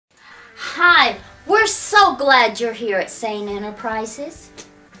Hi, we're so glad you're here at Sane Enterprises.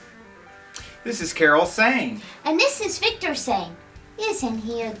 This is Carol Sane. And this is Victor Sane. Isn't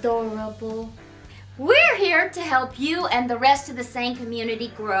he adorable? We're here to help you and the rest of the Sane community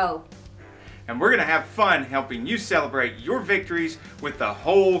grow. And we're going to have fun helping you celebrate your victories with the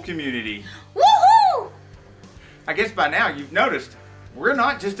whole community. Woohoo! I guess by now you've noticed, we're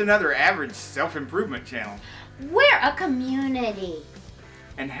not just another average self-improvement channel. We're a community.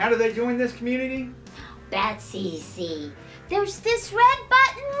 And how do they join this community? That's easy. There's this red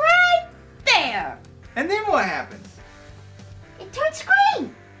button right there. And then what happens? It turns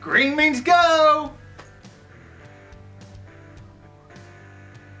green. Green means go!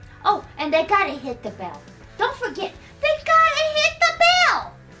 Oh, and they gotta hit the bell. Don't forget, they gotta hit the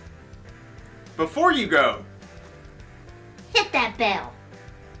bell. Before you go, Hit that bell.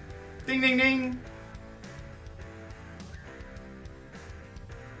 ding ding ding.